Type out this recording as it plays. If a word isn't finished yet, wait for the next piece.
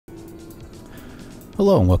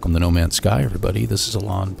Hello and welcome to No Man's Sky, everybody. This is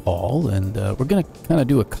ElanPaul, and we're going to kind of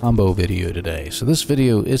do a combo video today. So this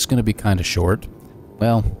video is going to be kind of short.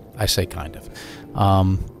 Well, I say kind of.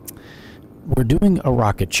 We're doing a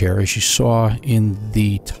rocket chair, as you saw in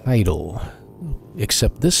the title.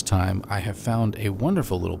 Except this time, I have found a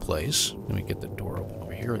wonderful little place. Let me get the door open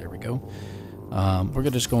over here. There we go. We're going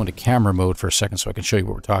to just go into camera mode for a second so I can show you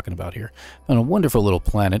what we're talking about here. On a wonderful little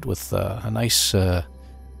planet with a nice...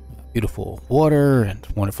 beautiful water and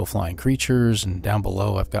wonderful flying creatures, and down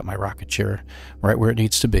below I've got my rocket chair right where it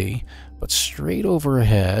needs to be. But straight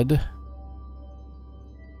overhead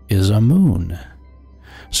is a moon.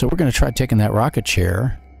 So we're going to try taking that rocket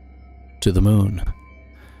chair to the moon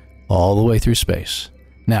all the way through space.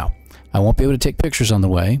 Now, I won't be able to take pictures on the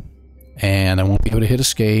way, and I won't be able to hit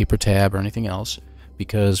escape or tab or anything else,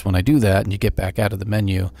 because when I do that and you get back out of the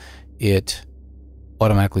menu, it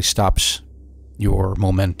automatically stops your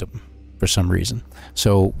momentum for some reason.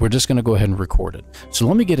 So we're just going to go ahead and record it. So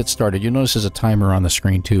let me get it started. You'll notice there's a timer on the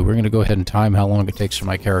screen too. We're going to go ahead and time how long it takes for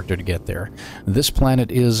my character to get there. This planet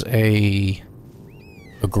is a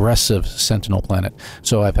aggressive sentinel planet,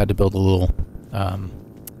 so I've had to build a little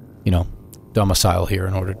domicile here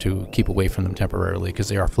in order to keep away from them temporarily, because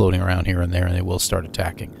they are floating around here and there and they will start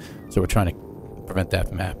attacking. So we're trying to prevent that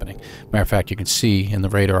from happening. Matter of fact, you can see in the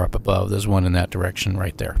radar up above, there's one in that direction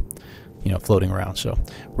right there, floating around. So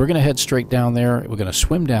we're going to head straight down there. We're going to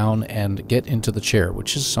swim down and get into the chair,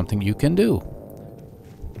 which is something you can do.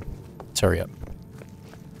 Let's hurry up.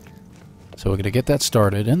 So we're going to get that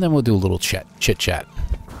started, and then we'll do a little chit-chat.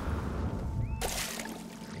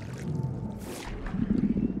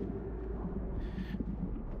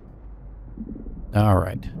 All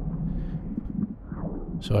right.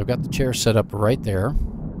 So I've got the chair set up right there.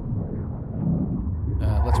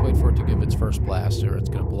 Let's wait for it to give its first blast, or it's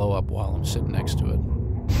going to blow up while I'm sitting next to it.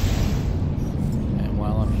 And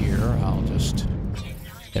while I'm here, I'll just...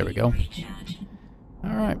 There we go.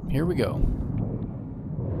 Alright, here we go.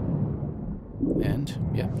 And,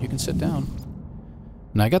 yeah, you can sit down.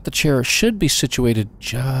 Now I got the chair. It should be situated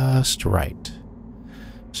just right.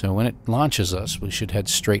 So when it launches us, we should head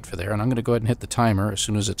straight for there. And I'm going to go ahead and hit the timer as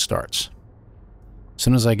soon as it starts. As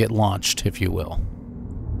soon as I get launched, if you will.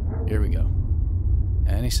 Here we go.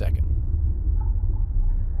 Any second.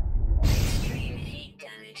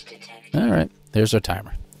 Alright, there's our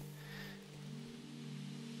timer.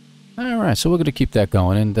 Alright, so we're going to keep that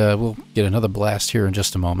going, and we'll get another blast here in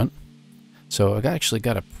just a moment. So I've actually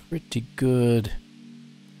got a pretty good...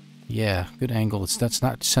 Yeah, good angle. That's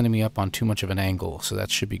not sending me up on too much of an angle, so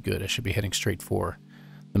that should be good. I should be heading straight for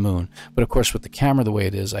the moon. But of course, with the camera the way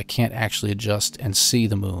it is, I can't actually adjust and see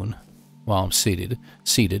the moon while I'm seated.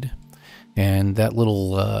 And that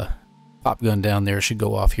little pop gun down there should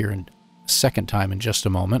go off here in a second time in just a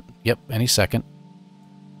moment. Yep, any second.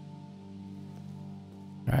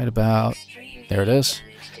 Right about there it is,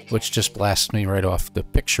 which just blasts me right off the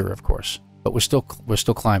picture, of course. But we're still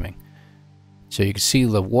climbing. So you can see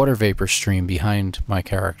the water vapor stream behind my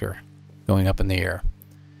character going up in the air.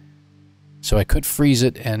 So I could freeze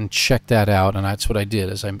it and check that out, and that's what I did.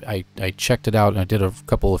 Is I checked it out, and I did a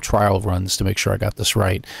couple of trial runs to make sure I got this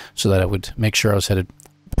right, so that I would make sure I was headed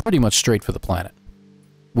pretty much straight for the planet.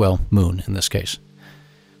 Well, moon in this case.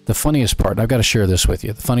 The funniest part, and I've got to share this with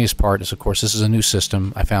you, the funniest part is, of course, this is a new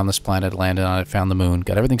system. I found this planet, landed on it, found the moon,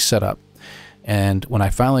 got everything set up. And when I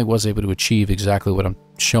finally was able to achieve exactly what I'm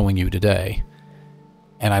showing you today,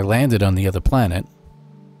 and I landed on the other planet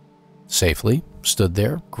safely, stood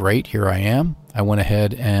there, great, here I am. I went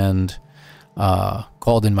ahead and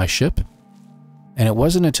called in my ship, and it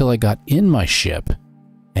wasn't until I got in my ship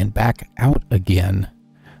and back out again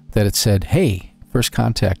that it said, hey, first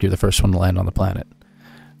contact, you're the first one to land on the planet,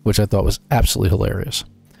 which I thought was absolutely hilarious.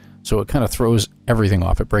 So it kind of throws everything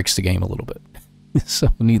off. It breaks the game a little bit. So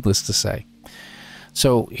needless to say.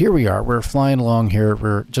 So here we are. We're flying along here.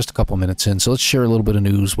 We're just a couple minutes in. So let's share a little bit of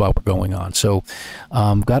news while we're going on. So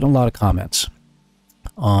got a lot of comments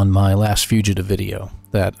on my last Fugitive video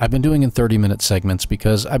that I've been doing in 30-minute segments,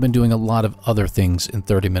 because I've been doing a lot of other things in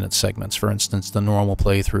 30-minute segments. For instance, the normal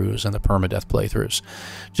playthroughs and the permadeath playthroughs.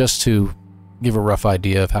 Just to give a rough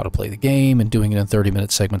idea of how to play the game, and doing it in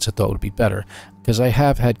 30-minute segments I thought would be better. Because I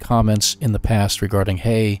have had comments in the past regarding,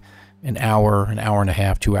 hey, an hour and a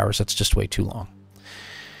half, 2 hours, that's just way too long.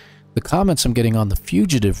 The comments I'm getting on the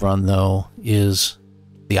Fugitive run, though, is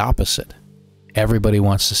the opposite. Everybody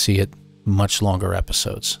wants to see it much longer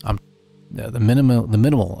episodes. The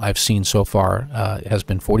minimal I've seen so far has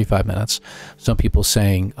been 45 minutes. Some people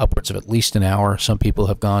saying upwards of at least an hour. Some people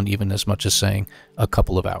have gone even as much as saying a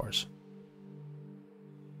couple of hours.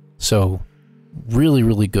 So really,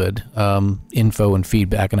 really good info and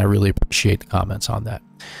feedback, and I really appreciate the comments on that.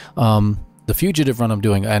 The Fugitive run I'm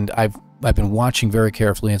doing, and I've been watching very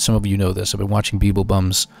carefully, and some of you know this, I've been watching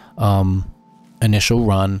Beeblebum's initial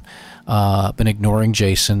run, been ignoring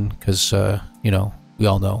Jason, because, you know, we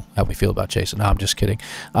all know how we feel about Jason. No, I'm just kidding.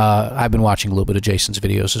 I've been watching a little bit of Jason's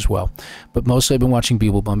videos as well. But mostly I've been watching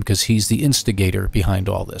Beeblebum because he's the instigator behind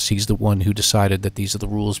all this. He's the one who decided that these are the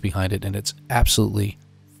rules behind it, and it's absolutely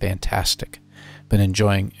fantastic. Been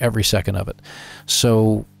enjoying every second of it.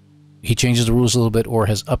 So he changes the rules a little bit or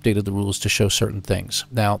has updated the rules to show certain things.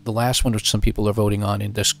 Now, the last one which some people are voting on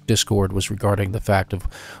in Discord was regarding the fact of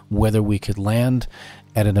whether we could land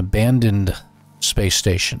at an abandoned space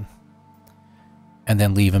station and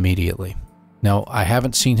then leave immediately. Now, I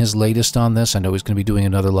haven't seen his latest on this. I know he's going to be doing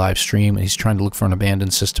another live stream, and he's trying to look for an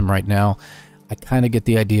abandoned system right now. I kind of get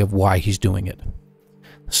the idea of why he's doing it.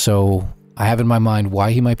 So I have in my mind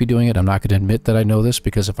why he might be doing it. I'm not going to admit that I know this,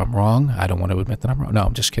 because if I'm wrong, I don't want to admit that I'm wrong. No,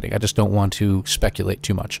 I'm just kidding. I just don't want to speculate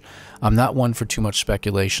too much. I'm not one for too much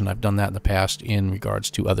speculation. I've done that in the past in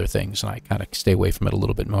regards to other things, and I kind of stay away from it a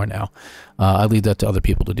little bit more now. I leave that to other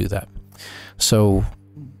people to do that. So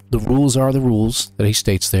the rules are the rules that he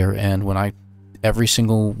states there, and when every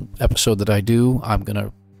single episode that I do, I'm going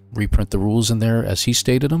to reprint the rules in there as he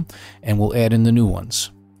stated them, and we'll add in the new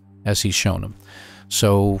ones as he's shown them.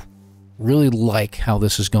 So really like how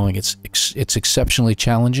this is going. It's exceptionally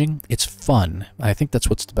challenging. It's fun. I think that's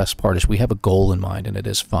what's the best part, is we have a goal in mind, and it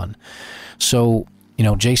is fun. So, you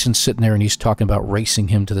know, Jason's sitting there and he's talking about racing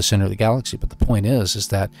him to the center of the galaxy, but the point is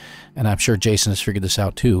that, and I'm sure Jason has figured this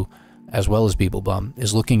out too, as well as Beeblebum,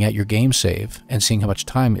 is looking at your game save and seeing how much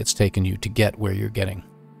time it's taken you to get where you're getting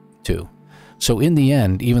to. So in the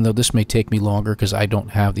end, even though this may take me longer because I don't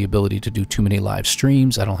have the ability to do too many live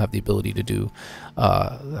streams, I don't have the ability to do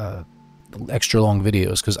extra long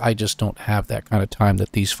videos, because I just don't have that kind of time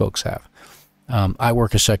that these folks have. I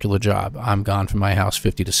work a secular job. I'm gone from my house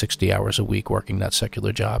 50 to 60 hours a week working that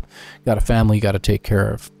secular job. Got a family you got to take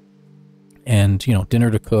care of. And, you know, dinner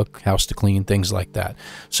to cook, house to clean, things like that.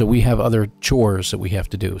 So we have other chores that we have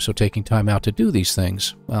to do. So taking time out to do these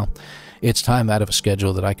things, well, it's time out of a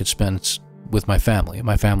schedule that I could spend with my family.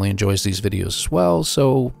 My family enjoys these videos as well,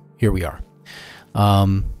 so here we are.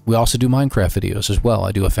 We also do Minecraft videos as well.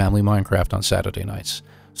 I do a family Minecraft on Saturday nights.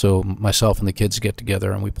 So myself and the kids get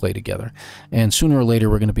together and we play together. And sooner or later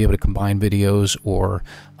we're going to be able to combine videos, or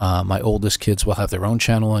my oldest kids will have their own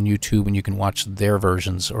channel on YouTube, and you can watch their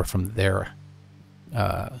versions or from their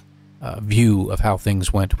view of how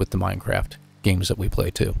things went with the Minecraft games that we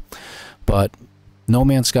play too. But No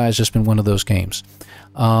Man's Sky has just been one of those games.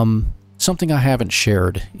 Something I haven't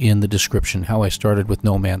shared in the description, how I started with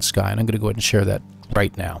No Man's Sky, and I'm going to go ahead and share that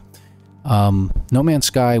right now. No Man's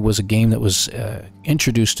Sky was a game that was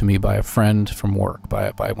introduced to me by a friend from work,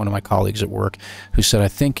 by one of my colleagues at work, who said, I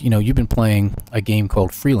think, you know, you've been playing a game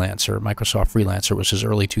called Freelancer, Microsoft Freelancer, which is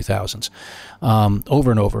early 2000s,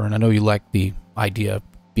 over and over, and I know you like the idea of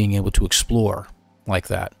being able to explore like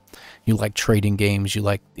that. You like trading games, you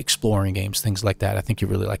like exploring games, things like that. I think you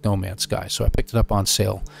really like No Man's Sky. So I picked it up on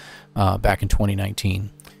sale back in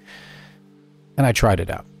 2019, and I tried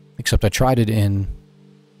it out, except I tried it in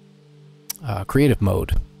creative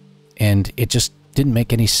mode, and it just didn't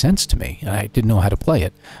make any sense to me, and I didn't know how to play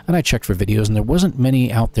it. And I checked for videos, and there wasn't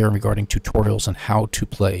many out there regarding tutorials on how to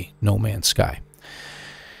play No Man's Sky.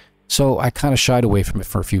 So I kind of shied away from it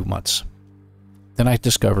for a few months. Then I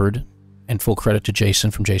discovered, and full credit to Jason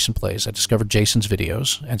from Jason Plays, I discovered Jason's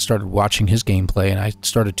videos and started watching his gameplay, and I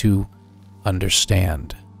started to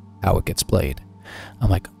understand how it gets played. I'm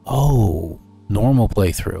like, oh, normal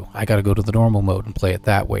playthrough. I got to go to the normal mode and play it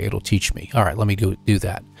that way. It'll teach me. All right, let me do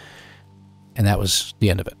that. And that was the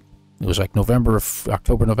end of it. It was like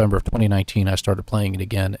October, November of 2019, I started playing it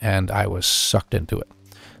again, and I was sucked into it.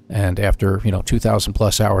 And after, you know, 2,000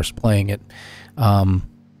 plus hours playing it,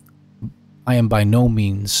 I am by no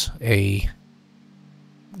means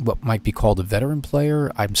what might be called a veteran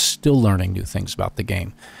player. I'm still learning new things about the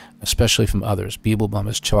game, especially from others. Beeblebum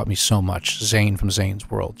has taught me so much. Zane from Zane's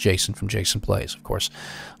World, Jason from Jason Plays, of course.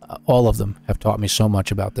 All of them have taught me so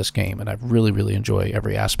much about this game, and I really, really enjoy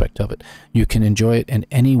every aspect of it. You can enjoy it in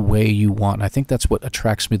any way you want, and I think that's what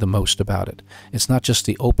attracts me the most about it. It's not just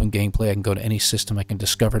the open gameplay. I can go to any system, I can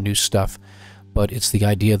discover new stuff, but it's the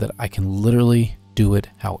idea that I can literally do it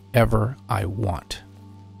however I want.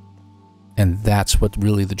 And that's what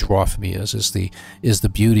really the draw for me is the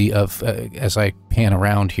beauty of, as I pan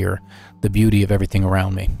around here, the beauty of everything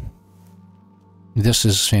around me. This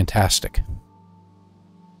is fantastic.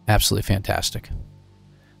 Absolutely fantastic.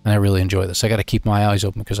 And I really enjoy this. I got to keep my eyes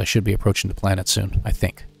open because I should be approaching the planet soon, I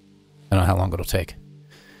think. I don't know how long it'll take.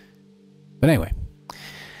 But anyway,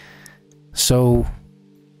 so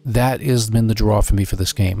that has been the draw for me for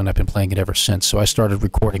this game, and I've been playing it ever since. So I started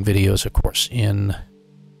recording videos, of course, in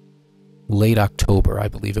late October, I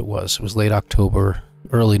believe it was. It was late October,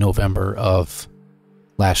 early November of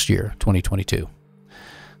last year, 2022.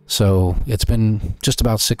 So it's been just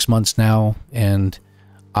about 6 months now, and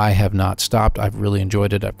I have not stopped. I've really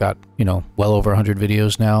enjoyed it. I've got, you know, well over 100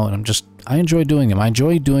 videos now, and I enjoy doing them. I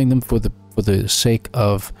enjoy doing them for the sake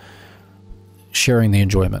of sharing the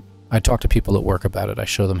enjoyment. I talk to people at work about it. I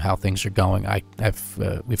show them how things are going.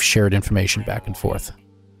 We've shared information back and forth.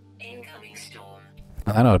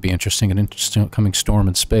 Now, that ought to be interesting, an incoming storm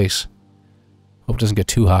in space. Hope it doesn't get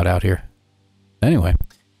too hot out here. Anyway,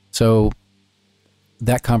 so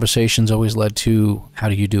that conversation's always led to, how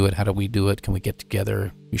do you do it? How do we do it? Can we get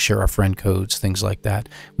together? We share our friend codes, things like that.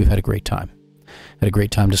 We've had a great time. Had a great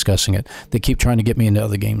time discussing it. They keep trying to get me into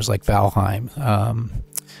other games like Valheim,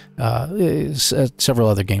 several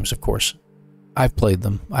other games, of course. I've played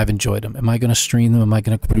them. I've enjoyed them. Am I going to stream them? Am I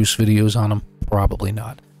going to produce videos on them? Probably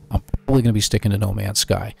not. I'm probably going to be sticking to No Man's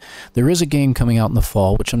Sky. There is a game coming out in the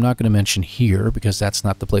fall, which I'm not going to mention here because that's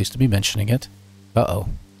not the place to be mentioning it. Uh-oh.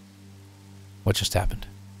 What just happened?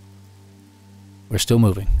 We're still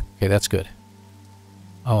moving. Okay, that's good.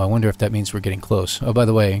 Oh, I wonder if that means we're getting close. Oh, by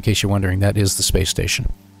the way, in case you're wondering, that is the space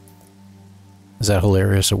station. Is that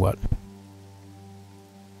hilarious or what?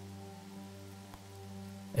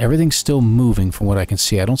 Everything's still moving from what I can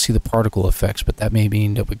see. I don't see the particle effects, but that may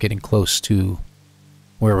mean that we're getting close to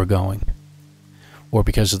where we're going. Or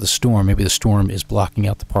because of the storm, maybe the storm is blocking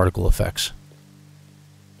out the particle effects.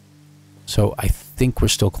 So I think we're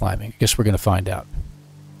still climbing. I guess we're going to find out.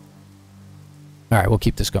 All right, we'll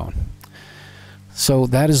keep this going. So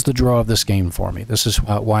that is the draw of this game for me. This is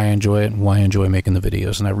why I enjoy it and why I enjoy making the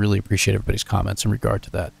videos, and I really appreciate everybody's comments in regard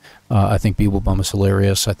to that. I think Beeblebum is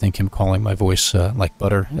hilarious. I think him calling my voice like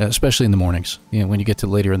butter, especially in the mornings. You know, when you get to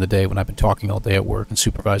later in the day when I've been talking all day at work and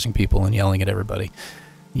supervising people and yelling at everybody.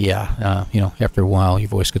 Yeah, you know, after a while your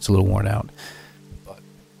voice gets a little worn out. But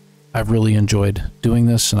I've really enjoyed doing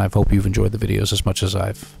this, and I hope you've enjoyed the videos as much as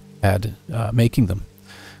I've had making them.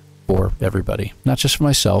 For everybody, not just for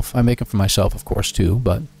myself. I make it for myself, of course, too,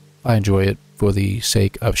 but I enjoy it for the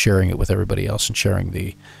sake of sharing it with everybody else and sharing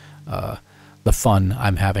the fun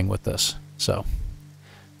I'm having with this. So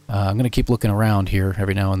I'm going to keep looking around here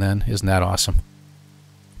every now and then. Isn't that awesome?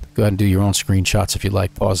 Go ahead and do your own screenshots if you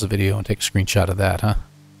like. Pause the video and take a screenshot of that, huh?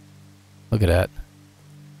 Look at that.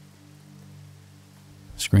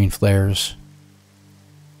 Screen flares.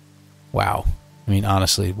 Wow. I mean,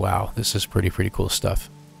 honestly, wow. This is pretty cool stuff.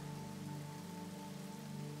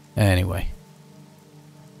 Anyway,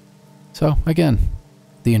 so again,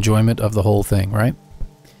 the enjoyment of the whole thing, right?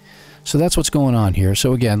 So that's what's going on here.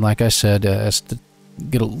 So again, like I said, as to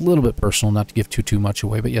get a little bit personal, not to give too much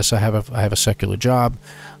away, but yes, I have a secular job.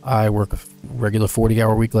 I work a regular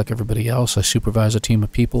 40-hour week like everybody else. I supervise a team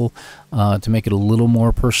of people. To make it a little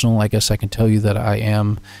more personal, I guess I can tell you that I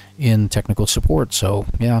am in technical support. So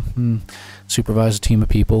yeah, supervise a team of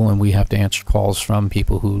people, and we have to answer calls from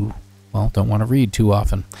people who, well, don't want to read too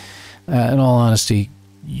often. In all honesty,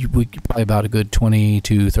 we probably about a good 20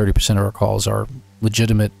 to 30% of our calls are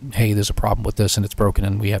legitimate. Hey, there's a problem with this and it's broken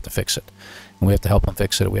and we have to fix it. And we have to help them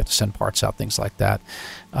fix it, or we have to send parts out, things like that.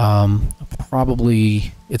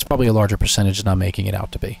 It's probably a larger percentage than I'm making it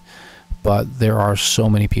out to be. But there are so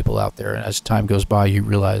many people out there, and as time goes by, you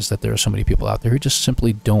realize that there are so many people out there who just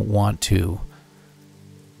simply don't want to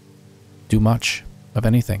do much of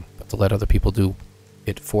anything, but to let other people do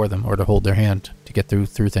it for them, or to hold their hand to get through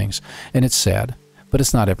things. And it's sad, but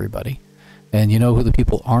it's not everybody. And you know who the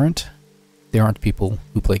people aren't? They aren't people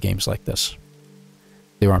who play games like this.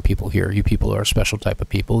 There aren't people here. You people are a special type of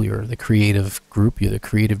people. You're the creative group. You're the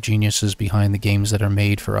creative geniuses behind the games that are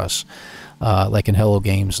made for us, like in Hello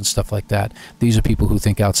Games and stuff like that. These are people who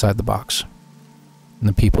think outside the box. And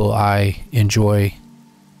the people I enjoy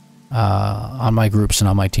on my groups and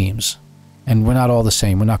on my teams. And we're not all the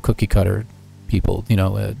same. We're not cookie cutter people, you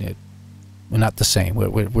know. We're not the same.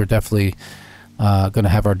 We're definitely going to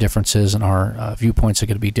have our differences, and our viewpoints are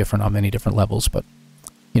going to be different on many different levels, but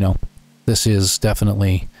you know, this is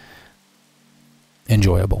definitely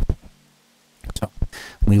enjoyable. So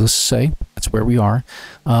needless to say, that's where we are.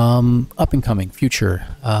 Up and coming future,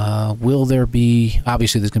 will there be,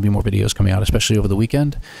 obviously there's going to be more videos coming out, especially over the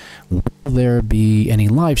weekend. Will there be any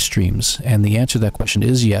live streams? And the answer to that question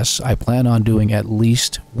is yes. I plan on doing at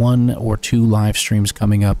least 1 or 2 live streams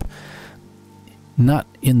coming up, not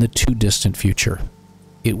in the too distant future.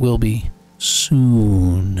 It will be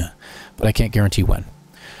soon, but I can't guarantee when.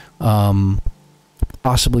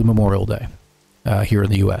 possibly Memorial Day here in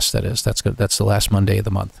the U.S. That is, that's good. That's the last Monday of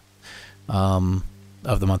the month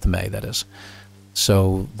of May. That is.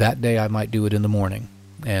 So that day I might do it in the morning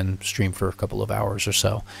and stream for a couple of hours or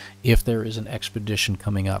so. If there is an expedition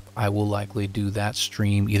coming up, I will likely do that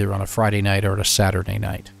stream either on a Friday night or a Saturday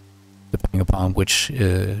night, depending upon which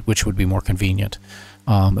would be more convenient.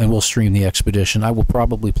 And we'll stream the expedition. I will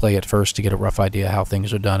probably play it first to get a rough idea how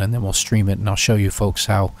things are done, and then we'll stream it, and I'll show you folks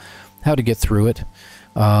how to get through it.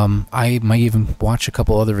 I might even watch a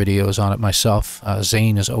couple other videos on it myself.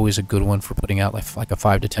 Zane is always a good one for putting out like a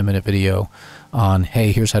 5 to 10 minute video on,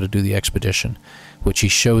 hey, here's how to do the expedition, which he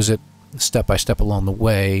shows it step by step along the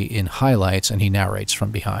way in highlights, and he narrates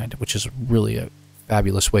from behind, which is really a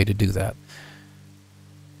fabulous way to do that.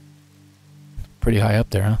 Pretty high up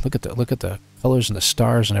there, huh? Look at the colors and the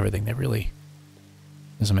stars and everything. That really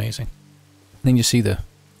is amazing. Then you see the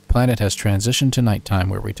planet has transitioned to nighttime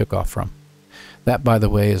where we took off from. That, by the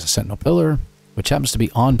way, is a sentinel pillar, which happens to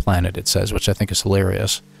be on planet, it says, which I think is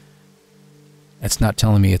hilarious. It's not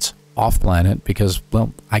telling me it's off planet because,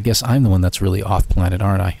 well, I guess I'm the one that's really off planet,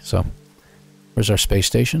 aren't I? So, where's our space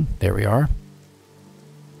station? There we are.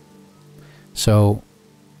 So,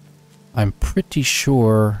 I'm pretty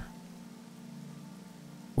sure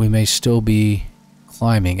we may still be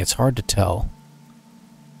climbing. It's hard to tell.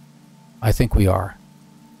 I think we are,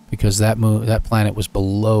 because that planet was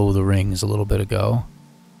below the rings a little bit ago,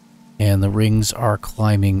 and the rings are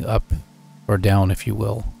climbing up or down, if you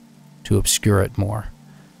will, to obscure it more.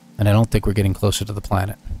 And I don't think we're getting closer to the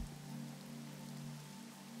planet.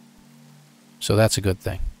 So that's a good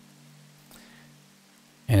thing.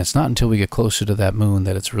 And it's not until we get closer to that moon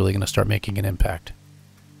that it's really going to start making an impact.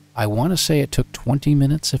 I want to say it took 20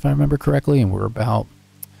 minutes, if I remember correctly, and we're about,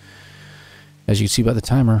 as you can see by the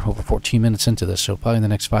timer, over 14 minutes into this, so probably in the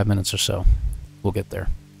next 5 minutes or so, we'll get there.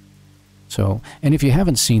 So, and if you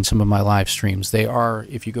haven't seen some of my live streams, they are,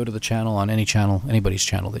 if you go to the channel, on any channel, anybody's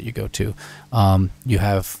channel that you go to, you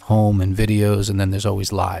have home and videos, and then there's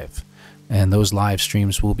always live. And those live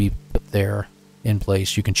streams will be put there in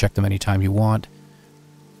place. You can check them anytime you want.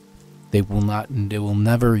 They will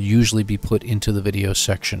never usually be put into the video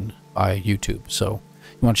section by YouTube. So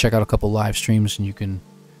you want to check out a couple live streams and you can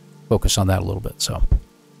focus on that a little bit. So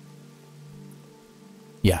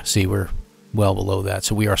yeah, see, we're well below that.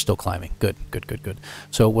 So we are still climbing. Good, good, good, good.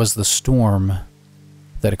 So it was the storm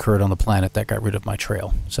that occurred on the planet that got rid of my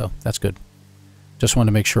trail. So that's good. Just wanted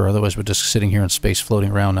to make sure, otherwise we're just sitting here in space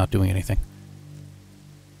floating around not doing anything.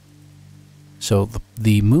 So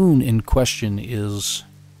the moon in question is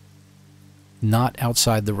not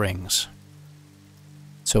outside the rings.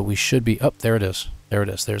 So we should be up. There it is. There it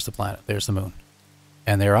is. There's the planet. There's the moon.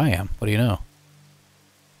 And there I am. What do you know?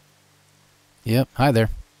 Yep. Hi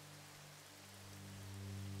there.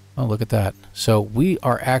 Oh, look at that. So we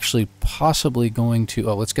are actually possibly going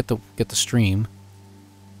to, oh, let's get the stream.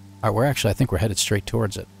 All right, I think we're headed straight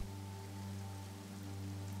towards it.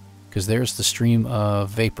 Because there's the stream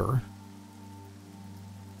of vapor.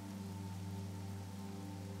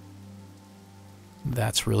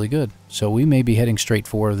 That's really good. So we may be heading straight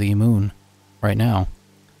for the moon right now.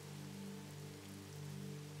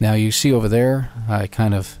 Now you see over there, I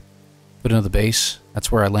kind of put another base.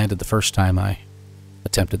 That's where I landed the first time I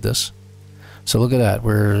attempted this. So look at that.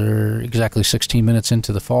 We're exactly 16 minutes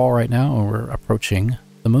into the fall right now, and we're approaching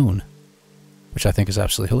the moon, which I think is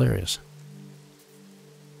absolutely hilarious.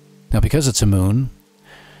 Now, because it's a moon,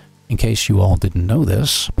 in case you all didn't know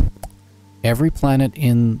this, every planet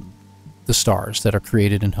in the stars that are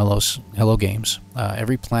created in Hello Games,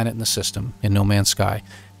 every planet in the system in No Man's Sky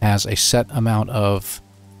has a set amount of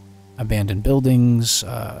abandoned buildings,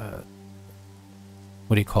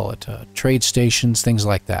 what do you call it, trade stations, things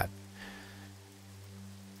like that.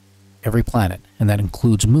 Every planet, and that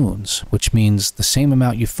includes moons, which means the same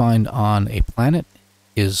amount you find on a planet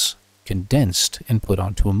is condensed and put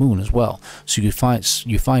onto a moon as well. So you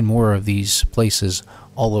find more of these places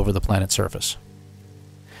all over the planet's surface.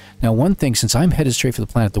 Now, one thing, since I'm headed straight for the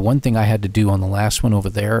planet, the one thing I had to do on the last one over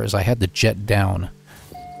there is I had to jet down.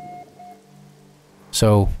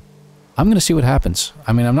 So I'm going to see what happens.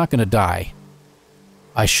 I mean, I'm not going to die.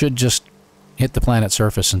 I should just hit the planet's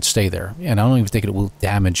surface and stay there. And I don't even think it will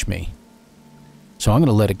damage me. So I'm going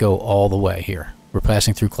to let it go all the way here. We're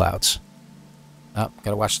passing through clouds. Oh,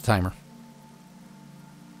 got to watch the timer.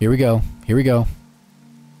 Here we go. Here we go.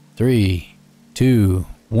 3, 2,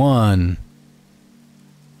 1.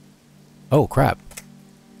 Oh, crap.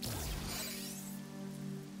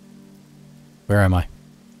 Where am I?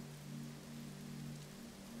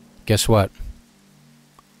 Guess what?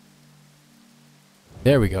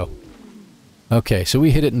 There we go. Okay, so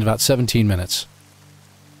we hit it in about 17 minutes.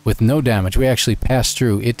 with no damage. We actually passed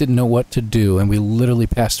through. It didn't know what to do, and we literally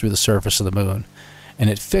passed through the surface of the moon. And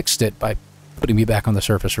it fixed it by putting me back on the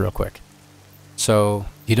surface real quick. So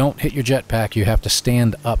you don't hit your jetpack, you have to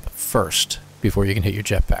stand up first before you can hit your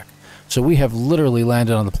jetpack. So we have literally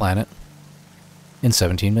landed on the planet in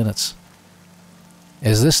 17 minutes.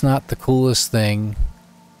 Is this not the coolest thing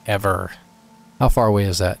ever? How far away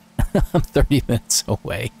is that? I'm 30 minutes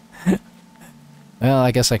away. Well,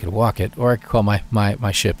 I guess I could walk it, or I could call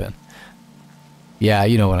my ship in. Yeah,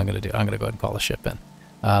 you know what I'm going to do. I'm going to go ahead and call the ship in.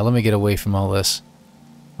 Let me get away from all this.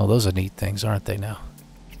 Oh, those are neat things, aren't they now?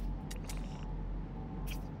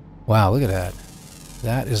 Wow, look at that.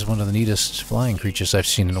 That is one of the neatest flying creatures I've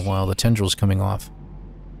seen in a while. The tendrils coming off.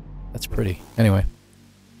 That's pretty. Anyway.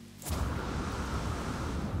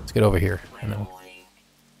 Let's get over here.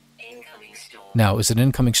 Now, is it an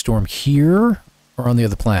incoming storm here or on the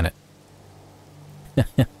other planet?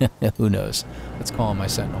 Who knows? Let's call on my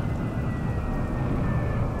sentinel.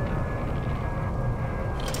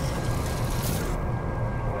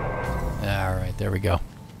 Alright, there we go.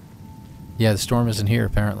 Yeah, the storm isn't here,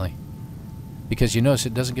 apparently. Because you notice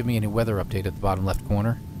it doesn't give me any weather update at the bottom left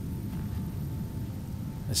corner.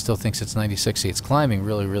 It still thinks it's 90-60. It's climbing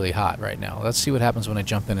really, really hot right now. Let's see what happens when I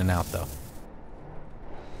jump in and out, though.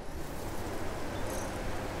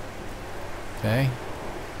 Okay.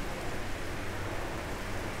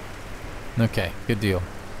 Okay, good deal.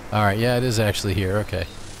 Alright, yeah, it is actually here, okay.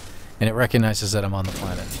 And it recognizes that I'm on the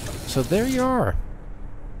planet. So there you are.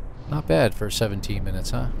 Not bad for 17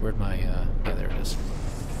 minutes, huh? Where'd my, yeah, there it is.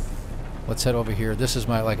 Let's head over here. This is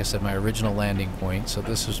my, like I said, my original landing point, so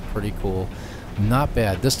this is pretty cool. Not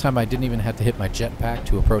bad. This time I didn't even have to hit my jetpack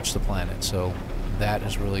to approach the planet, so that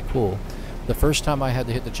is really cool. The first time I had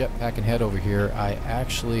to hit the jetpack and head over here, I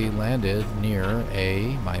actually landed near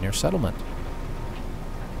a minor settlement.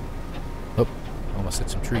 Oh, almost hit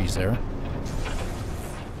some trees there.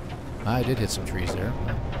 I did hit some trees there.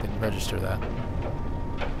 I didn't register that.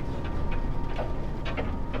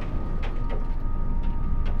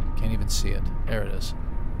 Can't even see it. There it is.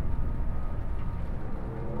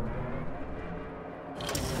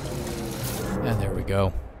 And there we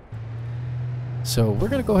go. So we're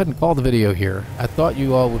going to go ahead and call the video here. I thought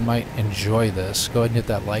you all might enjoy this. Go ahead and hit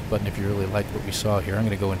that like button if you really liked what we saw here. I'm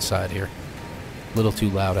going to go inside here. A little too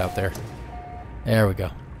loud out there. There we go.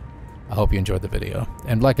 I hope you enjoyed the video.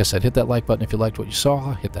 And like I said, hit that like button if you liked what you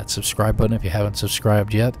saw. Hit that subscribe button if you haven't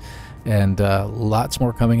subscribed yet. And lots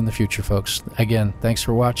more coming in the future, folks. Again, thanks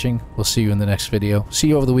for watching. We'll see you in the next video. See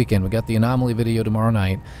you over the weekend. We got the Anomaly video tomorrow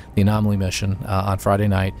night, the Anomaly mission on Friday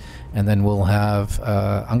night. And then we'll have,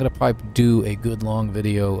 I'm going to probably do a good long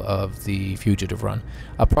video of the Fugitive Run.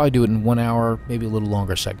 I'll probably do it in 1 hour, maybe a little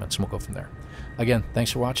longer segments, and we'll go from there. Again,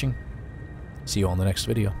 thanks for watching. See you all in the next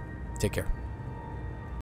video. Take care.